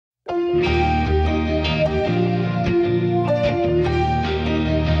Good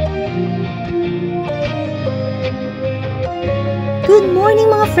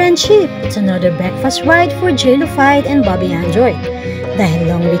morning mga friendship! It's another breakfast ride for JLofied and Bobby Android. Dahil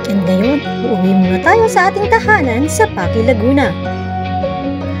long weekend ngayon, uuwi muna tayo sa ating tahanan sa Laguna.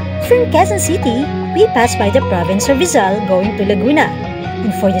 From Quezon City, we pass by the province of Rizal going to Laguna.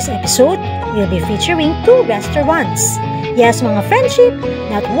 And for this episode, we'll be featuring 2 restaurants. Yes mga friendship,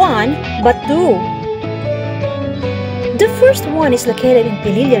 not 1, but 2. The first one is located in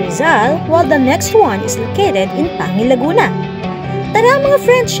Barandilya, Rizal, while the next one is located in Laguna. Tara mga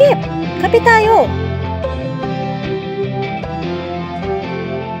friendship! Kape tayo!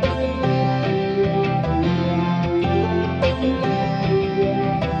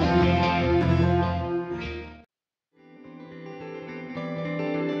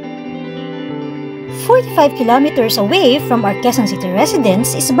 Kilometers away from our Quezon City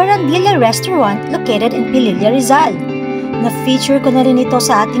residence is Barandilya restaurant located in Barandilya, Rizal. Na-feature ko na rin ito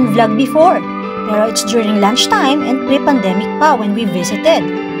sa ating vlog before. Pero it's during lunchtime and pre-pandemic pa when we visited.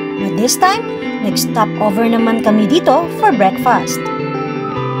 But this time, nag-stop over naman kami dito for breakfast.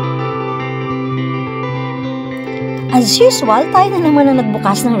 As usual, tayo na naman ang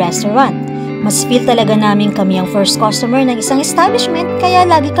nagbukas ng restaurant. Mas feel talaga namin kami ang first customer ng isang establishment kaya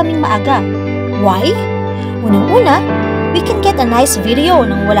lagi kaming maaga. Why? Unang-una, we can get a nice video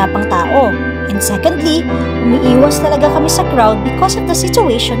nang wala pang tao. And secondly, umiiwas talaga kami sa crowd because of the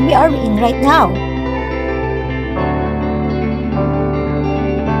situation we are in right now.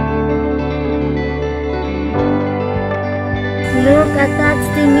 Look at that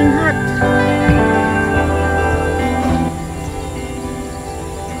steaming hot.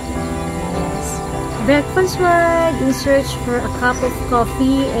 Breakfast ride in search for a cup of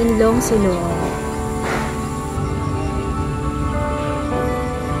coffee and long silog.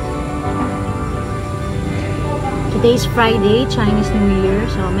 Today is Friday, Chinese New Year,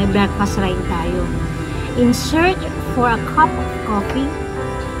 so may breakfast ride tayo. In search for a cup of coffee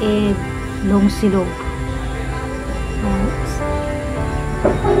and long silog.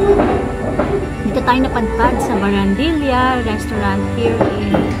 Dito tayo napadpad sa Barandilya restaurant here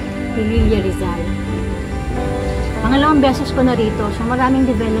in Barandilya, Rizal. Pangalawang beses ko na rito, so maraming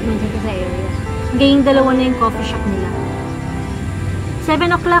development dito sa area. Ngayong dalawa na yung coffee shop nila. 7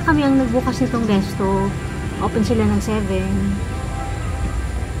 o'clock kami ang nagbukas nitong resto. Open sila ng 7.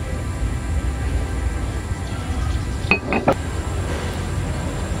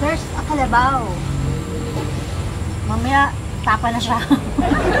 There's a Kalabaw. Mamaya, tapa na siya.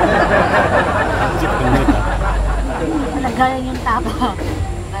 Malagalan yung tapa.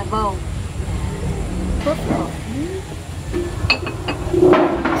 Kalabaw.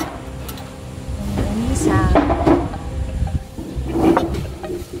 Ganisa.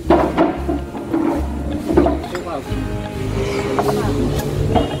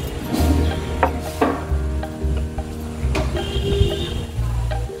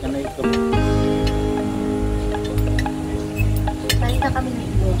 Salita kami ng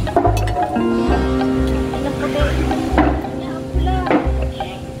itlog. Ilang puti. Ilang pula.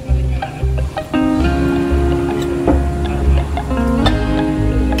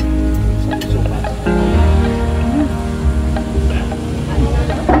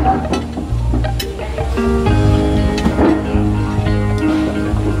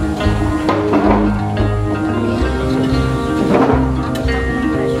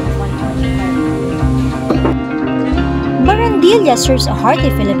 Barandilya serves a hearty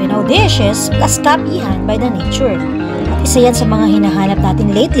Filipino dishes plus Kapihan by the nature. At isa yan sa mga hinahanap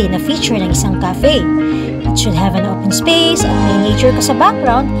natin lately na feature ng isang cafe. It should have an open space at may nature ka sa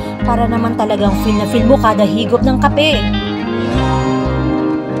background para naman talagang feel na feel mo kada higop ng kape.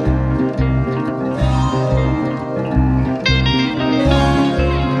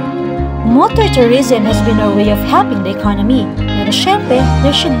 Motor tourism has been our way of helping the economy. Pero syempre,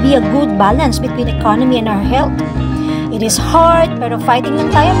 there should be a good balance between economy and our health. It is hard, pero fighting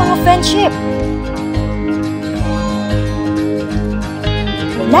lang tayo mga friendship.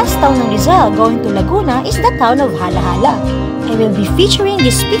 Last town ng Rizal going to Laguna is the town of Hala-Hala. I will be featuring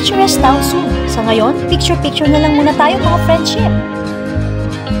this picturesque town soon. Sa ngayon, picture-picture na lang muna tayo mga friendship.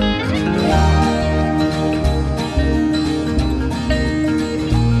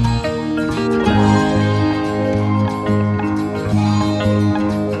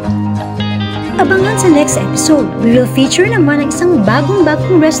 Abangan sa next episode, we will feature naman ang isang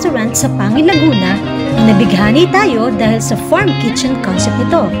bagong-bagong restaurant sa Laguna na nabighani tayo dahil sa farm kitchen concept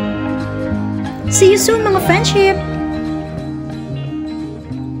nito. See you soon mga friendship!